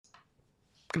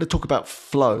going to talk about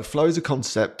flow. Flow is a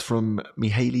concept from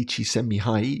Mihaly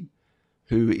Csikszentmihalyi,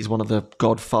 who is one of the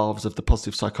godfathers of the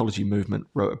positive psychology movement,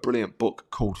 wrote a brilliant book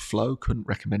called Flow. Couldn't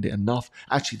recommend it enough.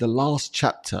 Actually, the last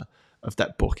chapter of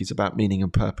that book is about meaning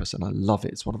and purpose, and I love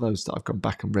it. It's one of those that I've gone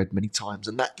back and read many times,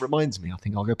 and that reminds me, I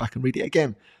think I'll go back and read it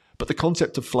again. But the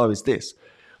concept of flow is this.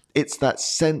 It's that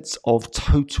sense of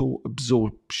total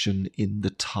absorption in the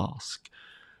task.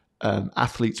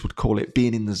 Athletes would call it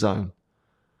being in the zone.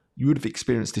 You would have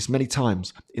experienced this many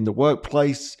times in the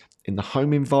workplace, in the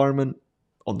home environment,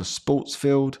 on the sports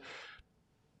field,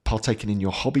 partaking in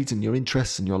your hobbies and your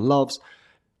interests and your loves.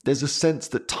 There's a sense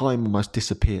that time almost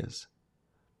disappears.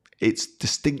 It's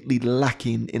distinctly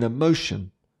lacking in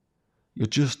emotion. You're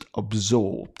just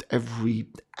absorbed. Every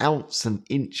ounce and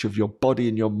inch of your body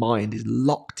and your mind is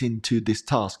locked into this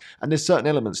task. And there's certain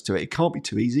elements to it. It can't be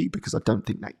too easy because I don't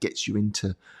think that gets you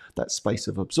into that space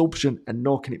of absorption, and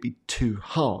nor can it be too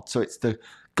hard. So it's the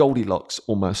Goldilocks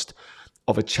almost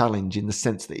of a challenge in the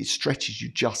sense that it stretches you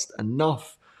just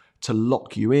enough to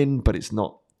lock you in, but it's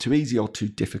not too easy or too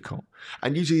difficult.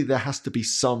 And usually there has to be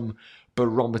some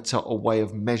barometer or way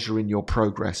of measuring your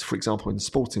progress. For example, in the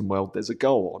sporting world, there's a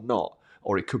goal or not.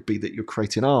 Or it could be that you're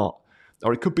creating art.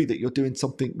 Or it could be that you're doing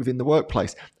something within the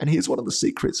workplace. And here's one of the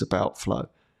secrets about flow.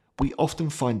 We often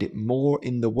find it more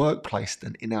in the workplace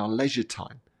than in our leisure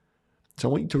time. So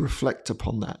I want you to reflect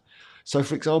upon that. So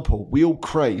for example, we all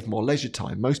crave more leisure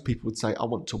time. Most people would say, I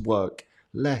want to work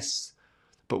less.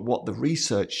 But what the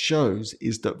research shows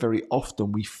is that very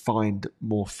often we find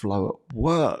more flow at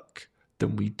work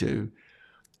than we do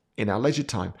in our leisure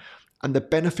time. And the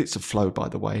benefits of flow, by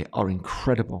the way, are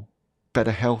incredible.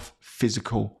 Better health,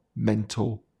 physical,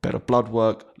 mental, better blood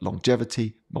work,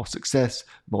 longevity, more success,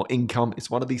 more income. It's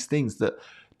one of these things that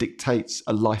dictates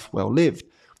a life well lived.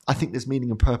 I think there's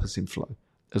meaning and purpose in flow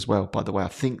as well, by the way. I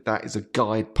think that is a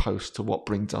guidepost to what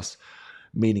brings us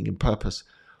meaning and purpose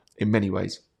in many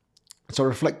ways. So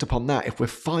reflect upon that. If we're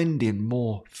finding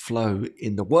more flow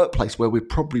in the workplace where we'd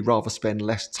probably rather spend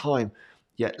less time,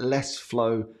 yet less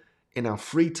flow in our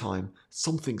free time,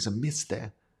 something's amiss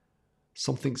there.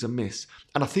 Something's amiss.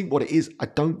 And I think what it is, I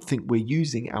don't think we're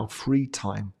using our free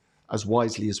time as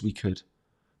wisely as we could.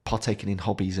 Partaking in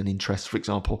hobbies and interests, for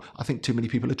example. I think too many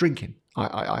people are drinking.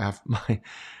 I have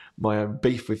my own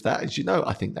beef with that, as you know.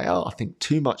 I think they are. I think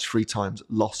too much free time's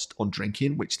lost on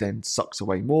drinking, which then sucks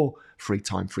away more free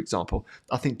time, for example.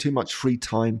 I think too much free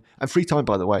time, and free time,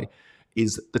 by the way,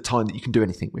 is the time that you can do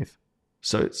anything with.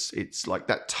 So it's like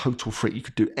that total free, you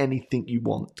could do anything you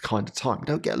want kind of time. We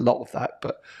don't get a lot of that,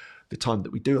 but the time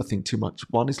that we do, I think too much,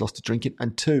 one, is lost to drinking,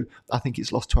 and two, I think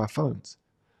it's lost to our phones.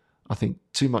 I think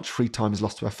too much free time is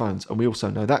lost to our phones, and we also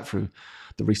know that through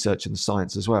the research and the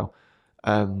science as well.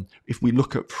 If we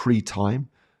look at free time,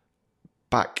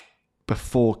 back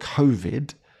before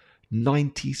COVID,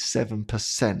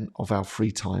 97% of our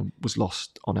free time was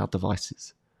lost on our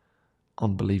devices.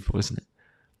 Unbelievable, isn't it?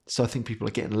 So I think people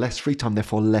are getting less free time,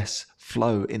 therefore less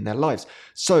flow in their lives.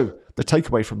 So the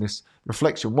takeaway from this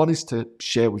reflection, one is to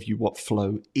share with you what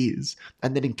flow is,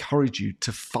 and then encourage you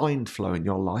to find flow in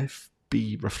your life,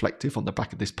 be reflective on the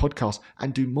back of this podcast,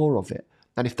 and do more of it.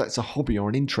 And if that's a hobby or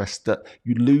an interest that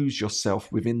you lose yourself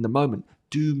within the moment,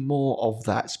 do more of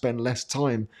that. Spend less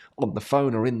time on the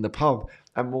phone or in the pub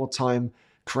and more time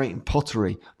creating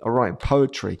pottery or writing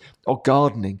poetry or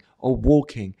gardening or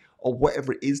walking or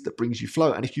whatever it is that brings you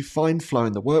flow. And if you find flow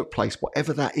in the workplace,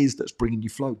 whatever that is that's bringing you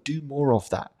flow, do more of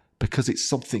that, because it's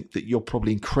something that you're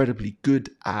probably incredibly good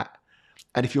at.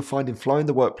 And if you're finding flow in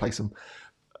the workplace and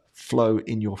flow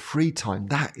in your free time,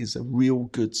 that is a real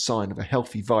good sign of a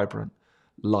healthy, vibrant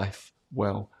life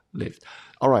well lived.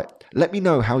 All right, let me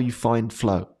know how you find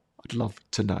flow. I'd love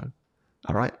to know.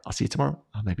 All right, I'll see you tomorrow.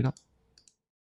 Or maybe not.